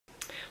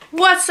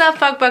What's up,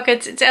 fuck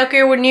buckets? It's Elke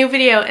here with a new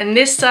video, and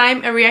this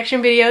time a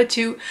reaction video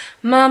to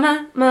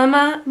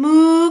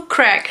Mamamoo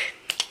crack.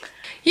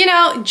 You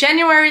know,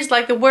 January is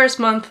like the worst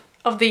month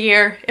of the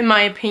year, in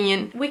my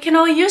opinion. We can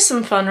all use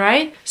some fun,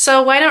 right?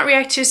 So why not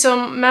react to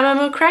some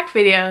Mamamoo crack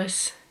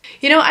videos?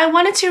 You know, I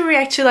wanted to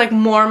react to like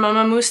more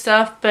Mamamoo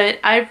stuff, but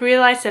I've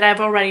realized that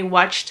I've already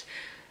watched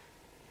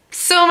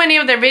so many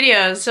of their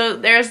videos, so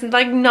there's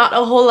like not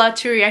a whole lot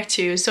to react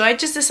to. So I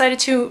just decided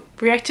to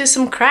react to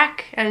some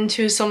crack and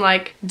to some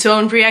like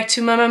don't react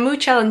to Mamamoo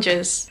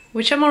challenges,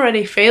 which I'm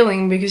already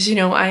failing because, you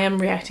know, I am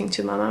reacting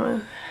to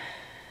Mamamoo.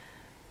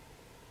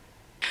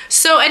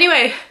 So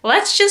anyway,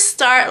 let's just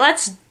start.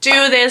 Let's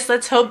do this.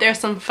 Let's hope there's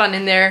some fun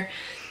in there.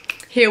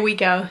 Here we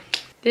go.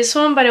 This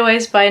one, by the way,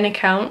 is by an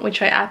account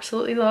which I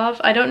absolutely love.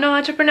 I don't know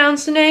how to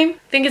pronounce the name.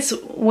 I think it's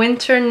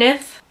Winter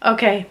Nith.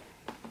 Okay.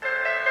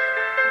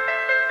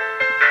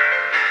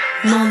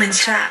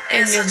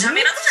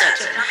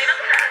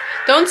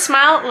 Don't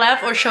smile,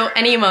 laugh, or show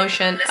any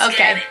emotion.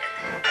 Okay.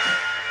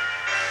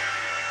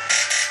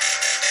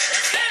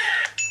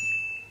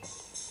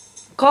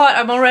 God,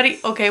 I'm already...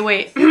 Okay,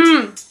 wait.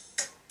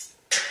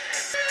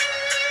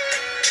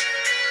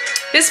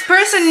 This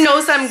person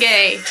knows I'm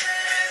gay.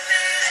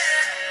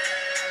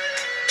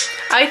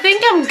 I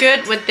think I'm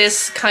good with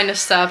this kind of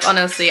stuff,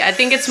 honestly. I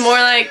think it's more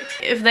like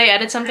if they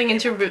edit something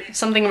into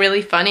something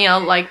really funny,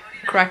 I'll like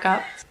crack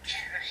up.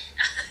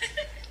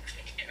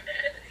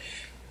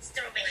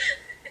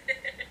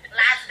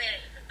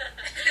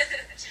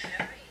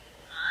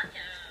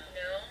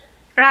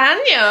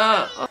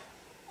 Rania. Oh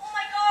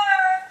my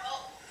god!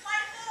 Oh, my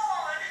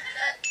phone!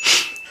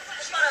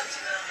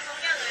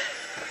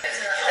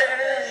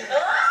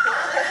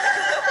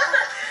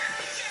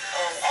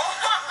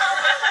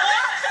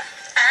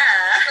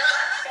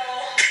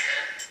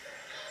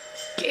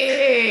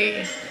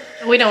 Okay.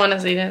 We don't want to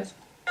see this.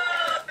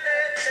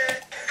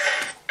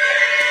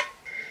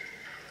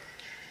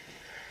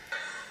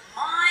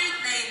 My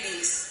name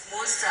is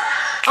Musa.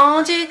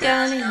 Oh,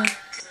 Giganino.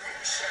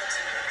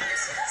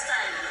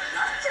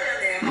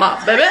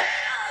 Ma, baby.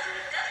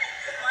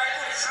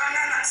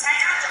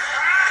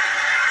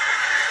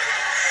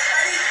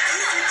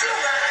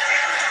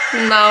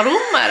 Naru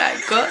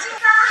Maraco.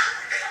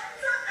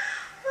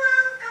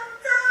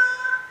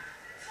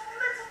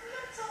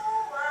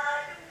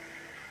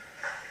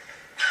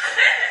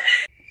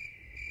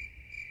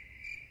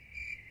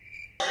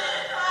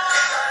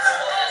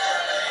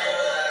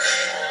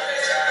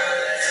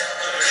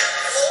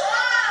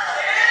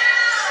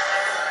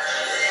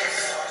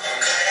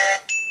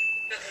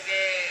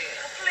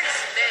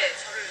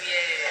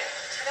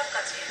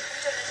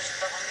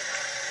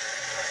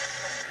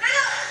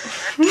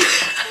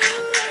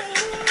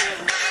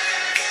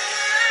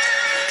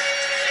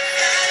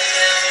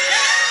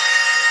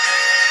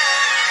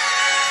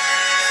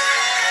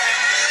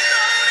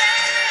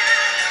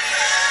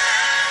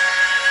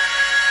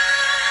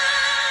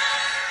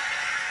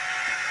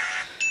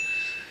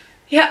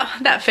 Yeah,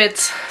 that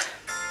fits.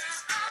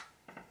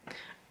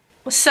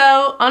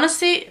 So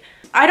honestly,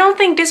 I don't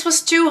think this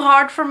was too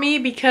hard for me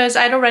because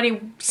I'd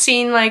already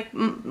seen like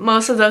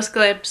most of those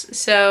clips,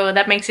 so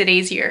that makes it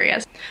easier,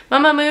 yes.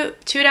 Mamamoo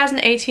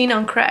 2018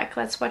 on crack.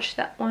 Let's watch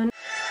that one.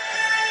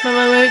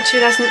 Mamamoo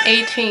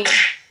 2018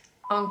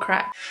 on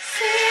crack.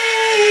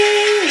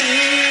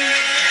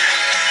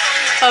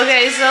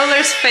 Okay, so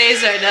there's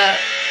face right now.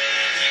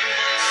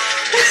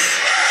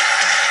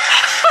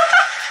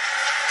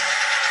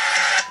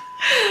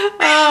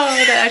 Oh,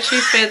 that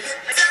actually fits.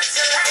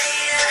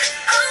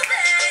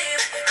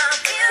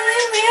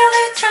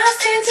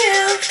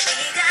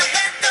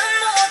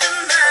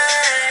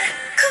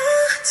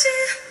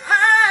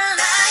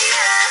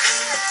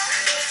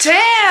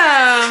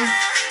 Damn!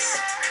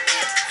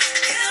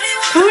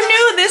 Who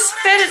knew this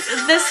fit?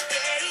 This.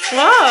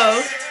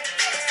 Whoa!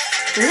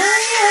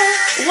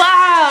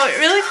 Wow, it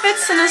really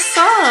fits in a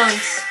song.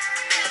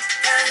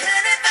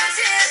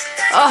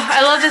 Oh,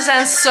 I love this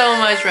dance so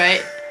much,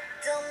 right?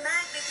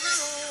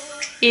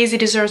 Easy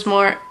deserves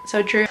more.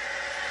 So true.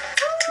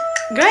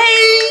 Great!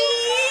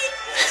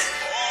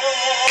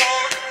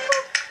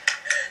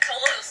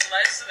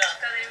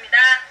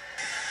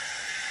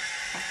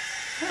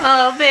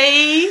 Oh,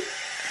 babe.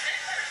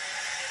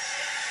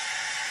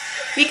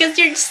 Because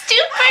you're just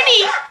too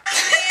pretty.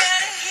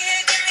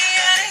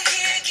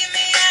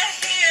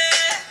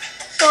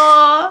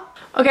 Aww.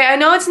 Okay, I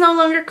know it's no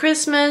longer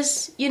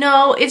Christmas. You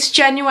know, it's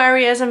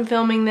January as I'm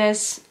filming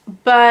this.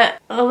 But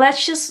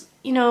let's just,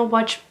 you know,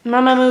 watch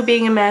Mamamoo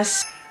being a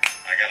mess.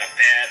 I got a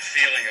bad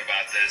feeling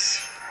about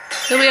this.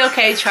 You'll be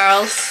okay,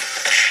 Charles.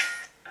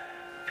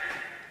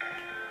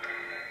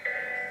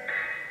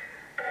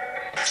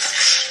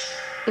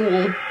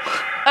 Ooh.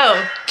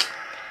 Oh,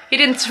 he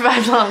didn't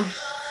survive long.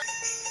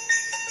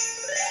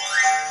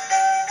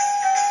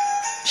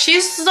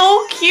 She's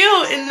so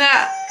cute in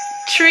that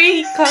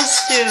tree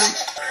costume.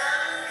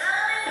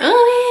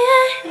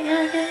 Oh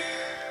yeah.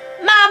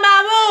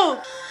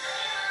 Mamamoo!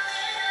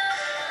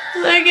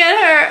 Look at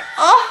her.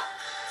 Oh.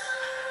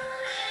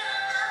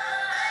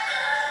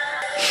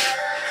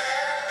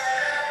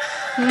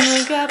 Oh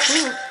my god.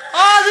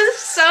 Oh, this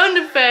sound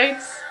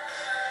effects.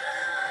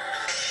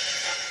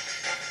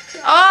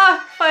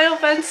 Oh, Final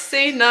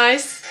Fantasy,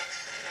 nice.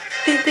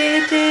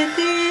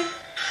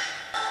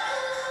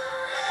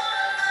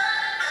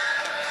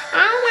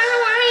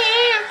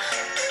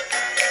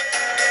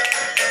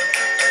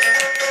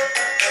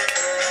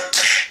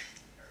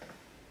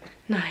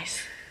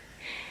 Nice.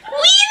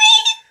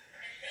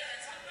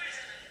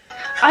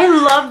 I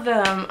love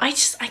them. I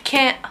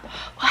can't.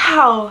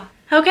 Wow.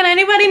 How can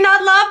anybody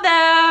not love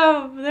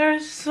them? They're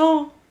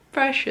so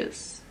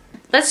precious.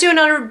 Let's do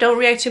another don't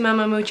react to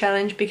Mamamoo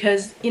challenge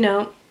because, you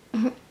know,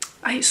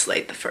 I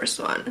slayed the first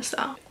one,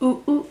 so.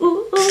 Ooh, ooh,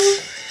 ooh, ooh.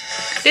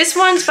 This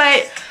one's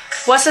by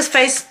What's His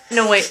Face?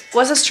 No, wait.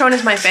 What's His Throne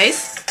Is My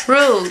Face?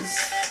 Rules.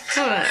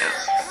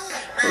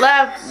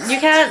 Love. You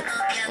can't.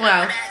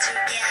 Wow.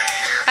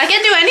 I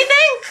can't do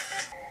anything?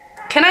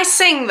 Can I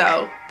sing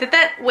though? Did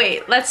that.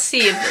 Wait, let's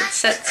see if it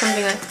said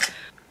something like.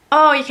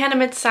 Oh, you can't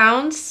emit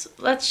sounds?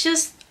 Let's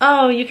just.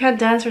 Oh, you can't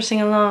dance or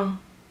sing along.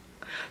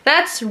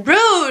 That's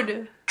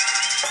rude!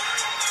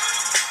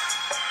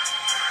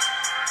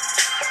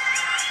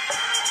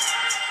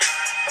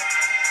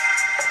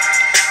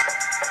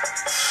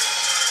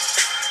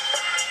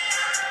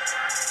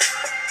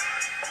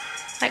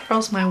 That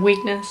girl's my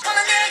weakness.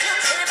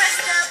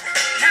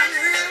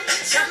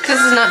 This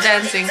is not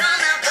dancing.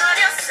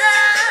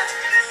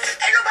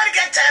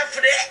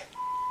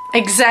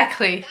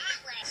 Exactly.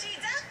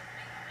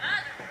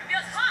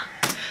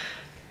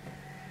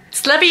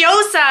 It's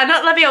Leviosa,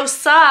 not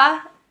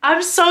Leviosa.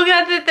 I'm so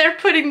glad that they're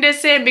putting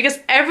this in because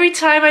every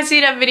time I see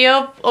that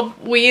video of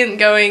Wien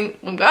going,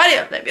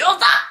 Wingardium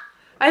Leviosa,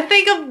 I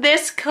think of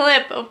this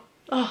clip of,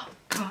 oh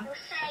god. You're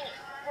saying it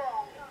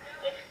wrong.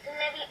 It's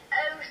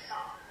Leviosa,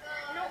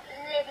 not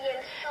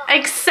Leviosa.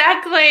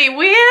 Exactly,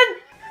 Wien.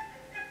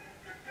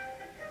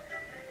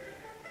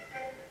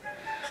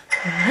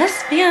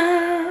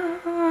 Lesbians.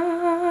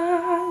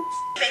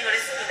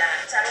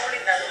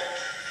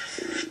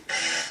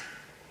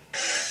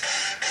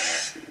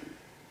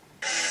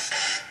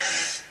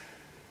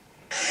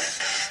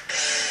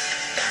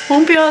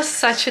 Wumpio's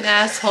such an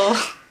asshole.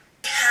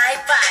 High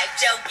five,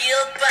 Joe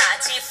Gilbert,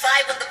 G5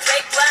 on the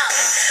playground.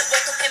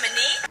 Welcome him and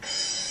me.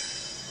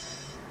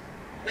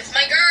 With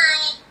my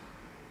girl.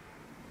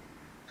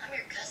 I'm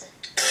your cousin.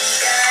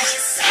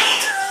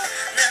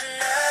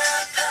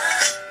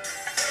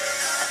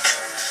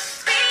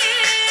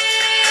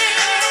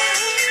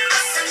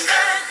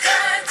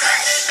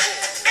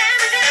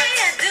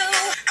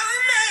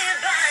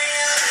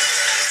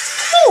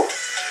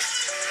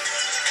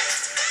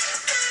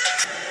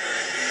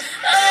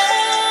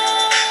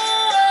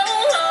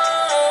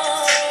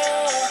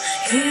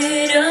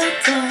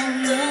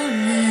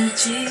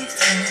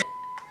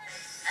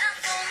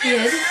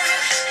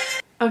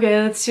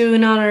 Okay, let's do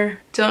another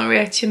don't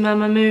react to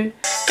Mamamoo.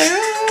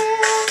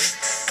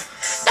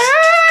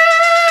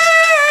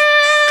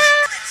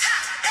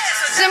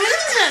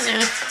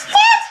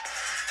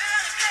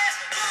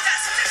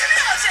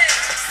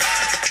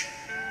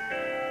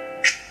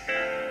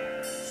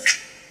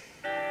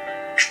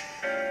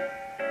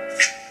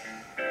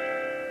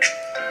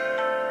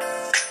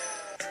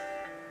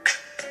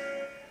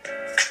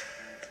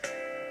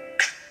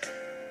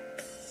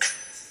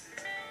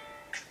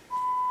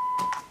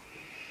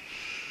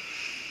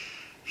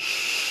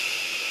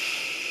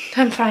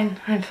 I'm fine,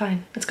 I'm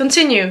fine. Let's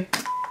continue.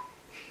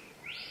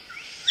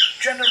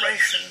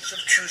 Generations of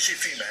choosy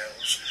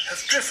females have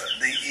driven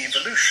the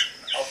evolution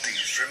of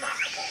these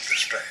remarkable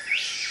displays.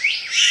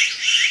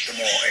 The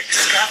more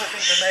extravagant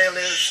a male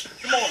is,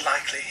 the more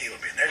likely he will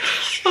be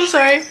noticed. I'm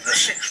sorry. The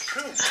six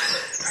plumes of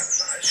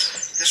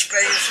paradise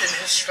displays in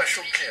his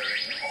special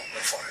clearing on the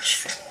forest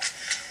floor.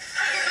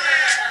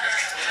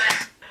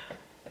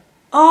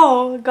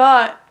 Oh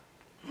god.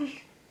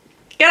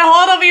 Get a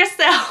hold of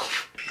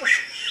yourself.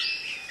 Bushes.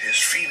 His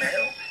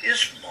female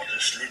is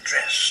modestly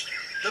dressed.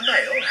 The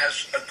male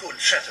has a good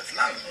set of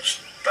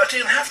lungs, but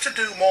he'll have to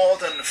do more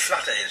than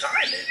flutter his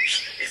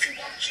eyelids if he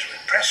wants to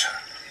impress her.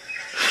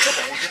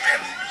 It'll all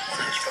depend on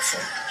his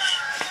performance.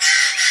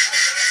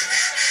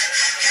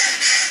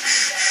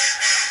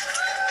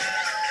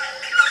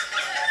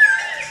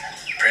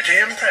 Pretty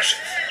impressive,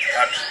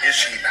 but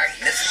is he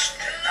magnificent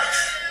enough?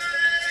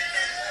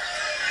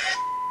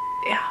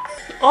 Yeah.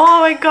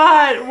 Oh my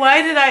god,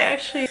 why did I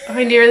actually...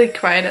 I nearly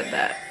cried at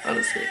that,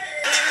 honestly.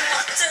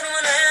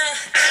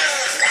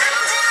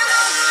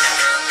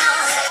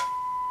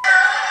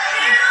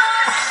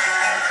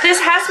 This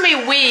has me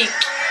weak.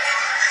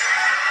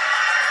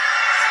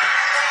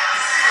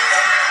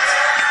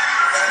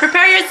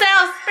 Prepare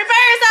yourselves!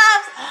 Prepare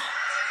yourselves!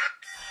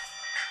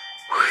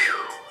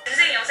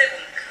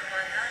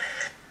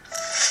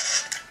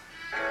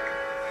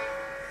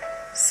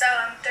 So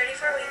I'm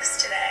 34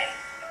 weeks today.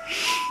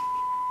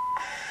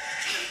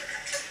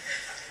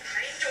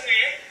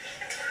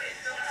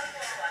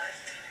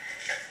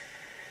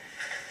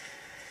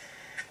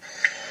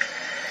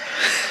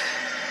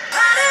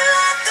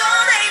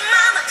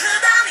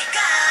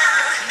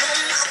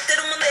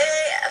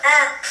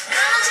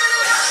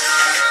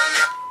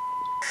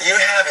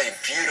 have a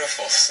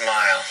beautiful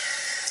smile.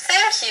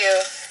 Thank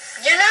you.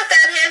 You're not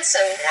that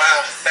handsome.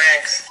 Wow,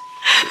 thanks.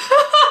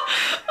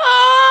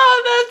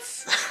 Oh,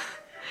 that's...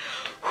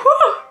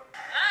 Whew.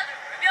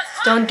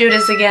 Don't do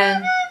this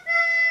again.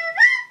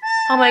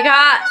 Oh my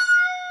god.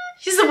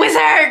 She's a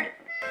wizard.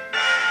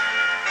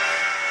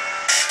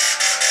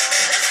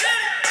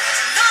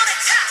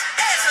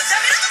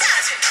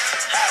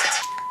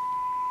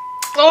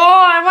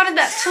 Oh, I wanted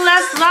that to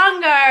last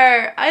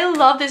longer. I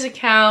love this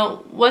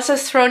account. What's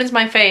as thrown is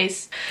my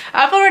face.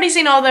 I've already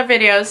seen all their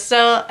videos,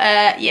 so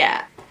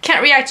yeah.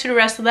 Can't react to the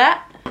rest of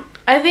that.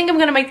 I think I'm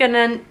gonna make an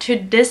end to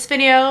this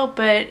video,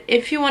 but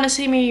if you want to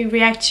see me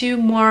react to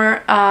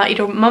more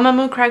either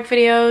Mamamoo crack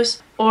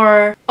videos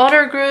or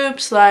other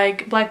groups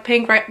like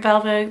Blackpink, Red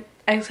Velvet,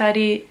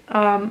 XID,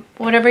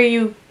 whatever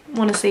you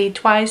want to see,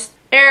 Twice,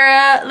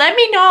 let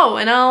me know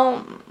and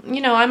I'll,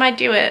 you know, I might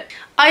do it.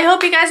 I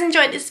hope you guys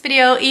enjoyed this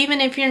video. Even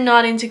if you're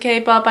not into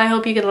K-pop, I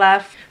hope you could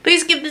laugh.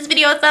 Please give this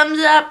video a thumbs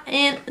up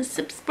and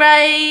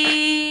subscribe.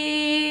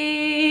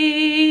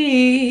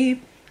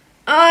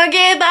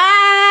 Okay,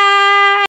 bye!